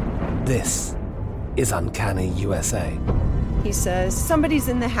 This is Uncanny USA. He says, somebody's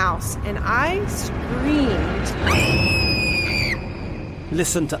in the house, and I screamed.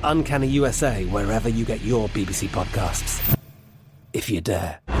 Listen to Uncanny USA wherever you get your BBC podcasts, if you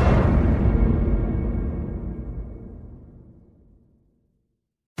dare.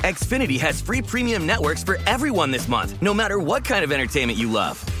 Xfinity has free premium networks for everyone this month, no matter what kind of entertainment you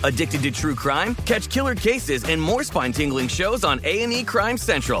love. Addicted to true crime? Catch killer cases and more spine-tingling shows on A&E Crime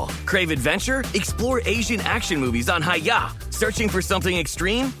Central. Crave adventure? Explore Asian action movies on Hi-YAH. Searching for something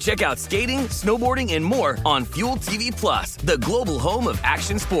extreme? Check out skating, snowboarding, and more on Fuel TV Plus, the global home of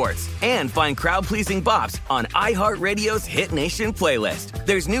action sports. And find crowd-pleasing bops on iHeartRadio's Hit Nation playlist.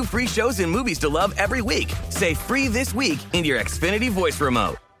 There's new free shows and movies to love every week. Say free this week in your Xfinity voice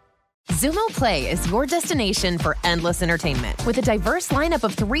remote. Xumo Play is your destination for endless entertainment. With a diverse lineup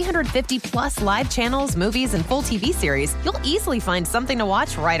of 350 plus live channels, movies, and full TV series, you'll easily find something to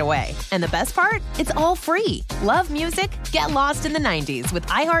watch right away. And the best part? It's all free. Love music? Get lost in the 90s with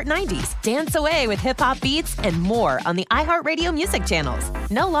iHeart 90s, dance away with hip-hop beats, and more on the iHeartRadio music channels.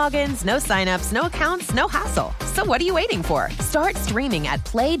 No logins, no signups, no accounts, no hassle. So what are you waiting for? Start streaming at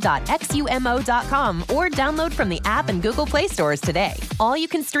play.xumo.com or download from the app and Google Play stores today. All you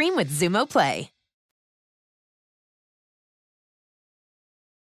can stream with Xumo Play.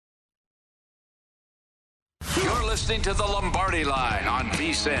 You're listening to the Lombardi Line on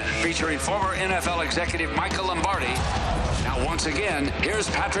VSiN, featuring former NFL executive Michael Lombardi. Now, once again, here's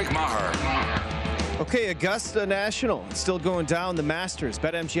Patrick Maher. Okay, Augusta National still going down. The Masters.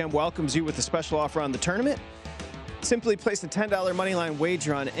 BetMGM welcomes you with a special offer on the tournament. Simply place a $10 moneyline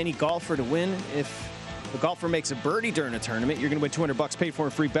wager on any golfer to win. If the golfer makes a birdie during a tournament, you're going to win $200 paid for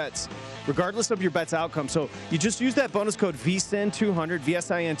in free bets, regardless of your bet's outcome. So you just use that bonus code VSIN200,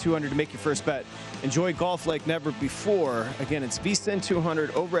 VSIN200 to make your first bet. Enjoy golf like never before. Again, it's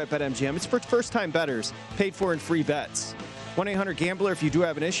VSIN200 over at BetMGM. It's for first-time bettors, paid for in free bets. 1-800-GAMBLER if you do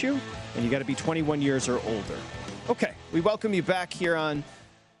have an issue, and you got to be 21 years or older. Okay, we welcome you back here on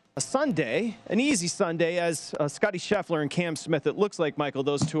a Sunday, an easy Sunday, as Scotty Scheffler and Cam Smith. It looks like, Michael,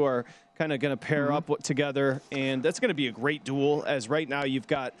 those two are kind of going to pair up together, and that's going to be a great duel, as right now you've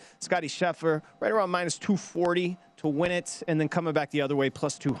got Scotty Scheffler right around minus 240 to win it, and then coming back the other way,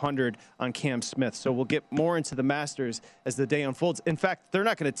 plus 200 on Cam Smith. So we'll get more into the Masters as the day unfolds. In fact, they're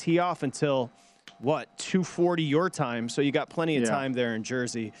not going to tee off until, 2:40 your time, so you got plenty of time there in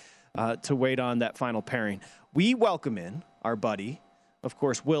Jersey to wait on that final pairing. We welcome in our buddy, of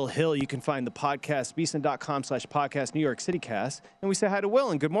course, Will Hill. You can find the podcast, VSiN.com/podcast, New York City Cast. And we say hi to Will,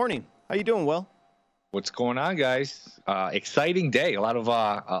 and good morning. How you doing, Will? What's going on, guys? Exciting day. A lot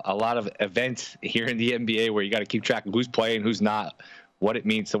of events here in the NBA where you got to keep track of who's playing, who's not, what it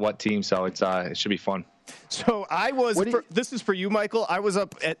means to what team. So it should be fun. So this is for you, Michael. I was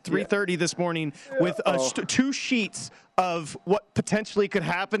up at 3:30 this morning with two sheets of what potentially could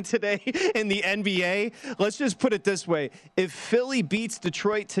happen today in the NBA. Let's just put it this way. If Philly beats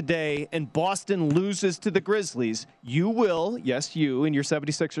Detroit today and Boston loses to the Grizzlies, you and your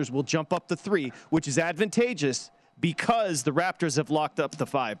 76ers will jump up to 3, which is advantageous because the Raptors have locked up the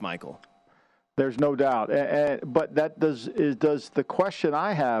 5, Michael. There's no doubt. But that does the question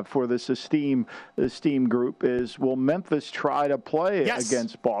I have for this esteemed group is, will Memphis try to play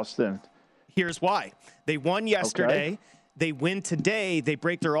against Boston? Here's why. They won yesterday. Okay. They win today. They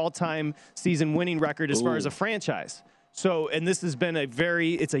break their all-time season winning record as far as a franchise. So, and this has been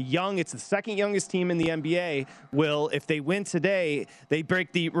it's the second youngest team in the NBA. Will, if they win today, they break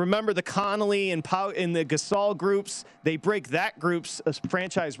remember the Connolly and the Gasol groups, they break that group's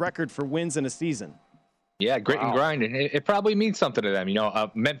franchise record for wins in a season. Yeah, grit and grind, and it probably means something to them. A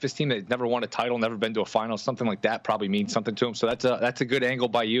Memphis team that never won a title, never been to a final, something like that probably means something to them. So that's a good angle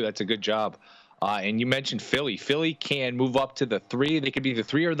by you. That's a good job. And you mentioned Philly. Philly can move up to the 3. They could be the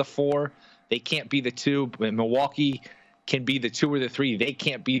 3 or the 4. They can't be the 2. Milwaukee can be the 2 or the 3. They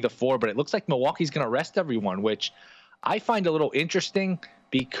can't be the 4. But it looks like Milwaukee's going to rest everyone, which I find a little interesting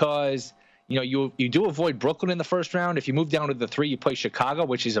because you do avoid Brooklyn in the first round. If you move down to the 3, you play Chicago,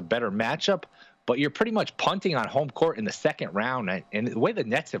 which is a better matchup. But you're pretty much punting on home court in the second round. And the way the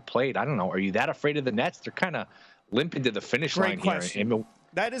Nets have played, I don't know. Are you that afraid of the Nets? They're kind of limping to the finish line here.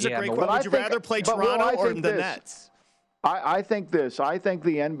 That is a great question. Would you rather play Toronto or the Nets? I think the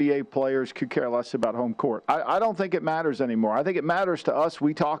NBA players could care less about home court. I don't think it matters anymore. I think it matters to us.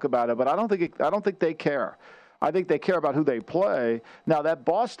 We talk about it, but I don't think they care. I think they care about who they play. Now, that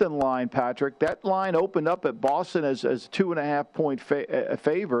Boston line, Patrick, that line opened up at Boston as 2.5-point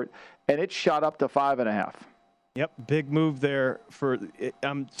favorite, and it shot up to 5.5. Yep, big move there.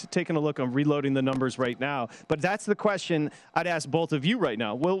 I'm taking a look. I'm reloading the numbers right now. But that's the question I'd ask both of you right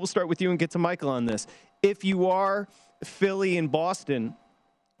now. We'll start with you and get to Michael on this. If you are Philly and Boston,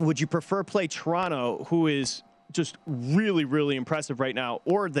 would you prefer play Toronto, who is just really, really impressive right now,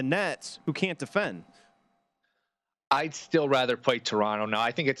 or the Nets, who can't defend? I'd still rather play Toronto. Now,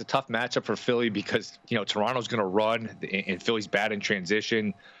 I think it's a tough matchup for Philly because, Toronto's going to run and Philly's bad in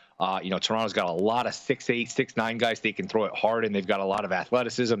transition. Toronto's got a lot of 6'8", 6'9" guys. They can throw it hard, and they've got a lot of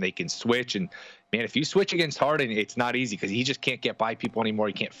athleticism. They can switch. And, man, if you switch against Harden, it's not easy because he just can't get by people anymore.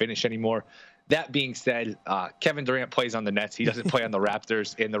 He can't finish anymore. That being said, Kevin Durant plays on the Nets. He doesn't play on the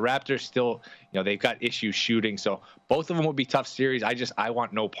Raptors. And the Raptors still, they've got issues shooting. So both of them will be tough series. I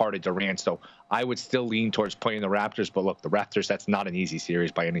want no part of Durant. So I would still lean towards playing the Raptors. But, look, the Raptors, that's not an easy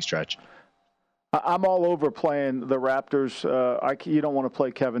series by any stretch. I'm all over playing the Raptors. You don't want to play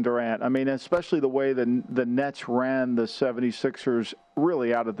Kevin Durant. I mean, especially the way the Nets ran the 76ers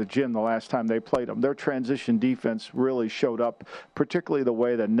really out of the gym the last time they played them. Their transition defense really showed up, particularly the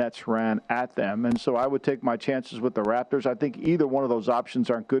way the Nets ran at them. And so I would take my chances with the Raptors. I think either one of those options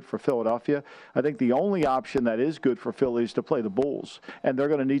aren't good for Philadelphia. I think the only option that is good for Philly is to play the Bulls, and they're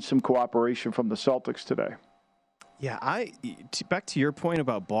going to need some cooperation from the Celtics today. Yeah, back to your point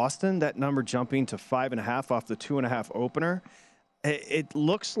about Boston, that number jumping to 5.5 off the 2.5 opener. It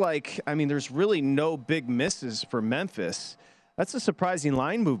looks like, there's really no big misses for Memphis. That's a surprising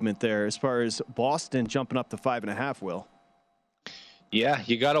line movement there as far as Boston jumping up to 5.5, Will. Yeah,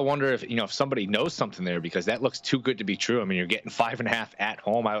 you got to wonder if somebody knows something there because that looks too good to be true. You're getting 5.5 at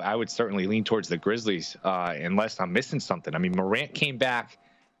home. I would certainly lean towards the Grizzlies unless I'm missing something. Morant came back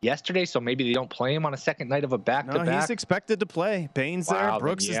yesterday, so maybe they don't play him on a second night of a back-to-back. No, he's expected to play. Bane's there,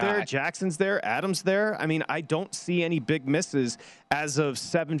 Brooks is there, Jackson's there, Adams there. I don't see any big misses as of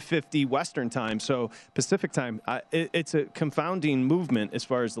 7:50 Western time. So Pacific time, it's a confounding movement as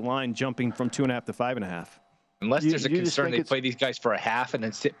far as the line jumping from 2.5 to 5.5. Unless there's a concern they play these guys for a half and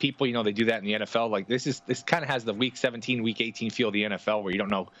then sit people, they do that in the NFL. Like this kind of has the week 17, week 18 feel of the NFL where you don't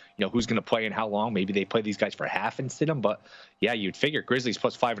know, who's going to play and how long. Maybe they play these guys for a half and sit them. But yeah, you'd figure Grizzlies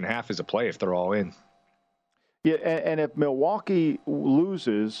plus 5.5 is a play if they're all in. Yeah, and if Milwaukee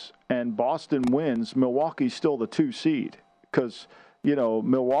loses and Boston wins, Milwaukee's still the 2 seed because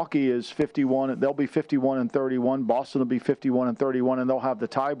Milwaukee is 51. They'll be 51-31. Boston will be 51-31, and they'll have the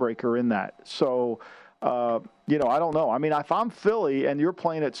tiebreaker in that. So. I don't know. If I'm Philly and you're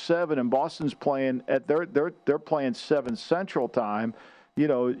playing at 7 and Boston's playing at they're playing 7 Central Time,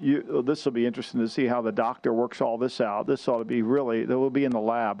 this will be interesting to see how the doctor works all this out. This ought to be they will be in the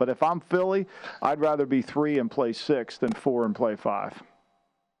lab. But if I'm Philly, I'd rather be 3 and play 6 than 4 and play 5.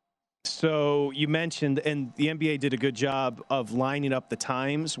 So you mentioned, and the NBA did a good job of lining up the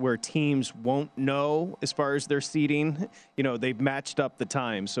times where teams won't know as far as their seeding. They've matched up the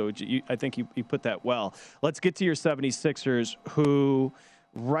times. So I think you put that well. Let's get to your 76ers, who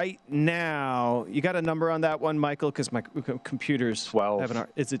right now, you got a number on that one, Michael? Because my computer's 12.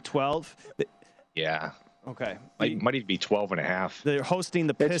 Is it 12? Yeah. Okay. Might even be 12.5. They're hosting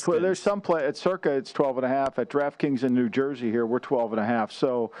the Pistons. There's some play at Circa, it's 12.5. At DraftKings in New Jersey here, we're 12.5.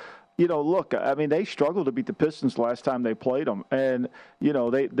 So, look, they struggled to beat the Pistons last time they played them. And,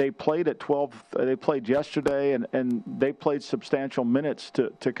 they played at 12. They played yesterday, and they played substantial minutes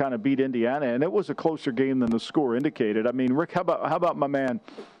to kind of beat Indiana. And it was a closer game than the score indicated. Rick, how about my man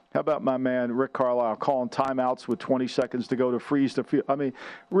Rick Carlisle calling timeouts with 20 seconds to go to freeze the field?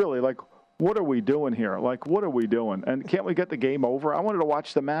 Really, what are we doing here? What are we doing? And can't we get the game over? I wanted to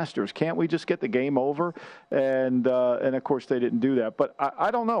watch the Masters. Can't we just get the game over? And of course, they didn't do that. But I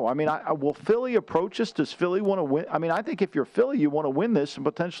don't know. Will Philly approach us? Does Philly want to win? I think if you're Philly, you want to win this and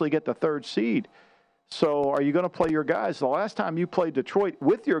potentially get the 3rd seed. So are you going to play your guys? The last time you played Detroit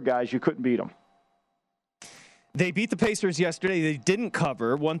with your guys, you couldn't beat them. They beat the Pacers yesterday. They didn't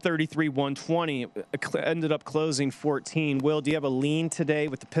cover 133-120. Ended up closing 14. Will, do you have a lean today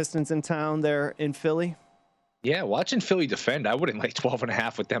with the Pistons in town there in Philly? Yeah, watching Philly defend, I wouldn't lay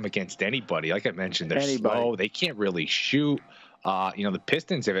 12.5 with them against anybody. Like I mentioned, they're slow. They can't really shoot. The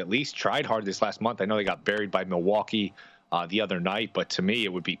Pistons have at least tried hard this last month. I know they got buried by Milwaukee the other night, but to me,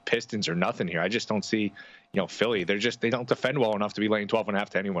 it would be Pistons or nothing here. I just don't see, Philly. They don't defend well enough to be laying 12.5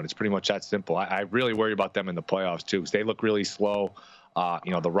 to anyone. It's pretty much that simple. I really worry about them in the playoffs too, because they look really slow.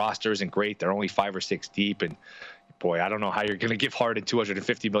 The roster isn't great. They're only 5 or 6 deep, and boy, I don't know how you're going to give Harden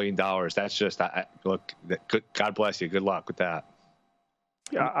 $250 million. That's just, God bless you. Good luck with that.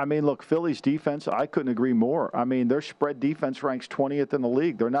 Yeah, look, Philly's defense, I couldn't agree more. Their spread defense ranks 20th in the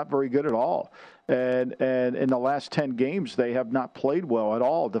league. They're not very good at all. And in the last 10 games, they have not played well at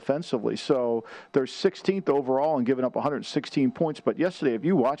all defensively. So they're 16th overall and giving up 116 points. But yesterday, if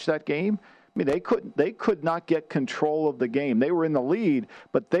you watch that game, they could not get control of the game. They were in the lead,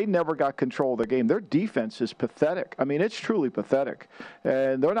 but they never got control of the game. Their defense is pathetic. It's truly pathetic.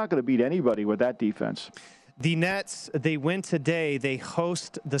 And they're not going to beat anybody with that defense. The Nets, they win today. They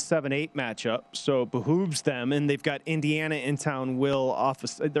host the 7-8 matchup, so it behooves them. And they've got Indiana in town.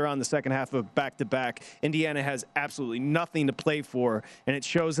 They're on the second half of back-to-back. Indiana has absolutely nothing to play for, and it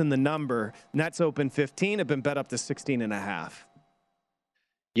shows in the number. Nets open 15, have been bet up to 16.5.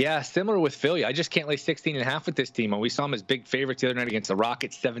 Yeah, similar with Philly. I just can't lay 16.5 with this team. We saw them as big favorites the other night against the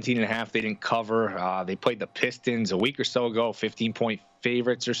Rockets, 17.5. They didn't cover. They played the Pistons a week or so ago, 15-point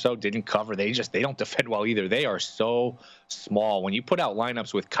favorites or so, didn't cover. They don't defend well either. They are so small. When you put out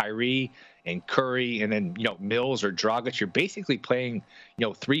lineups with Kyrie and Curry and then, Mills or Dragic, you're basically playing,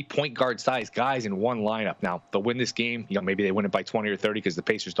 3 point guard size guys in one lineup. Now, they'll win this game. Maybe they win it by 20 or 30 because the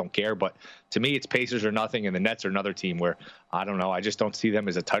Pacers don't care. But to me, it's Pacers or nothing, and the Nets are another team where, I don't know, I just don't see them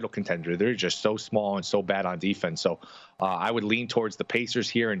as a title contender. They're just so small and so bad on defense. So I would lean towards the Pacers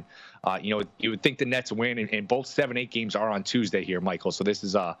here. And, you would think the Nets win, and both 7-8 games are on Tuesday here, Michael. So this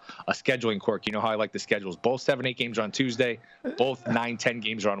is a scheduling quirk. You know how I like the schedules. Both 7-8 games are on Tuesday. Both 9-10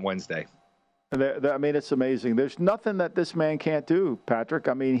 games are on Wednesday. I mean, it's amazing. There's nothing that this man can't do, Patrick.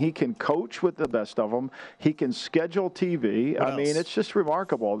 I mean, he can coach with the best of them. He can schedule TV. I mean, it's just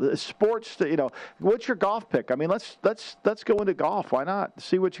remarkable. The sports, what's your golf pick? I mean, let's go into golf. Why not?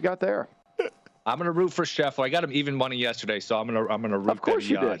 See what you got there. I'm going to root for Scheffler. I got him even money yesterday, so I'm going to root. Of course that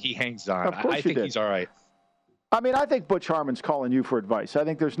you did. He hangs on. Of course I think he's all right. I mean, I think Butch Harmon's calling you for advice. I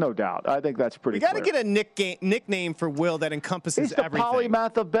think there's no doubt. I think that's pretty clear. You got to get a nickname for Will that encompasses everything. He's the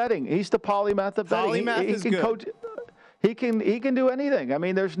polymath of betting. Polymath is good. Coach, he can do anything. I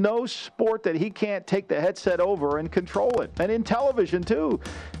mean, there's no sport that he can't take the headset over and control it. And in television, too.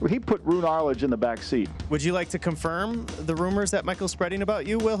 He put Roone Arledge in the back seat. Would you like to confirm the rumors that Michael's spreading about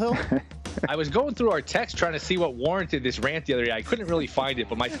you, Will Hill? I was going through our text trying to see what warranted this rant the other day. I couldn't really find it,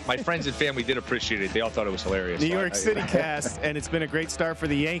 but my friends and family did appreciate it. They all thought it was hilarious. New York City cast, and it's been a great start for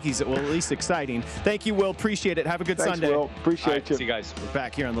the Yankees. Well, at least exciting. Thank you, Will. Appreciate it. Have a good Thanks, Sunday. Will. Appreciate you. See you guys. We're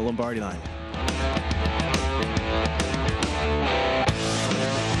back here on the Lombardi Line.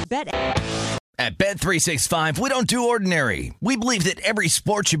 At Bet365, we don't do ordinary. We believe that every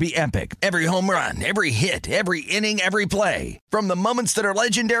sport should be epic. Every home run, every hit, every inning, every play. From the moments that are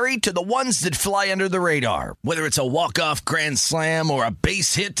legendary to the ones that fly under the radar. Whether it's a walk-off grand slam or a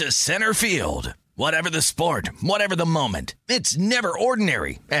base hit to center field. Whatever the sport, whatever the moment. It's never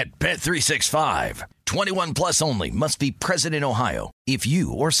ordinary at Bet365. 21 plus only. Must be present in Ohio. If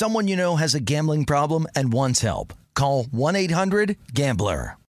you or someone you know has a gambling problem and wants help, call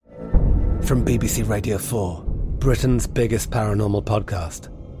 1-800-GAMBLER. From BBC Radio 4, Britain's biggest paranormal podcast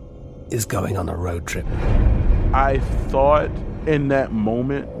is going on a road trip. I thought in that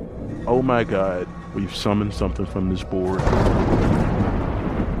moment, oh my God, we've summoned something from this board.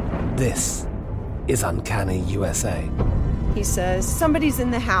 This is Uncanny USA. He says, somebody's in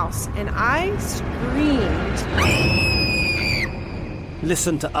the house, and I screamed.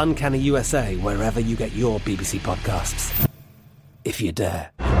 Listen to Uncanny USA wherever you get your BBC podcasts, if you dare.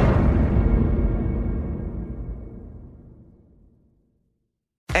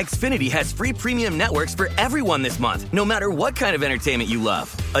 Xfinity has free premium networks for everyone this month, no matter what kind of entertainment you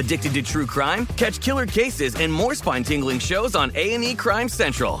love. Addicted to true crime? Catch killer cases and more spine-tingling shows on A&E Crime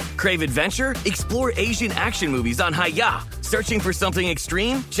Central. Crave adventure? Explore Asian action movies on Hi-YAH. Searching for something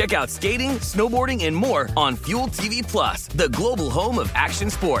extreme? Check out skating, snowboarding, and more on Fuel TV Plus, the global home of action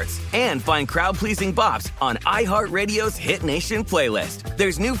sports. And find crowd-pleasing bops on iHeartRadio's Hit Nation playlist.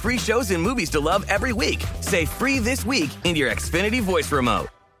 There's new free shows and movies to love every week. Say free this week in your Xfinity voice remote.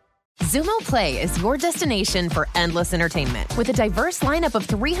 Xumo Play is your destination for endless entertainment. With a diverse lineup of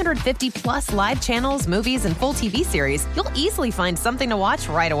 350 plus live channels, movies, and full TV series, you'll easily find something to watch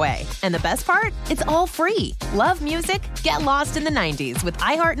right away. And the best part? It's all free. Love music? Get lost in the 90s with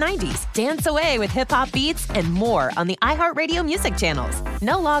iHeart 90s, dance away with hip-hop beats, and more on the iHeartRadio music channels.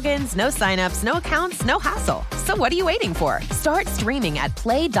 No logins, no signups, no accounts, no hassle. So what are you waiting for? Start streaming at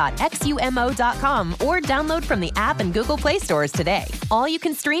play.xumo.com or download from the app and Google Play stores today. All you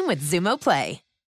can stream with Xumo Play.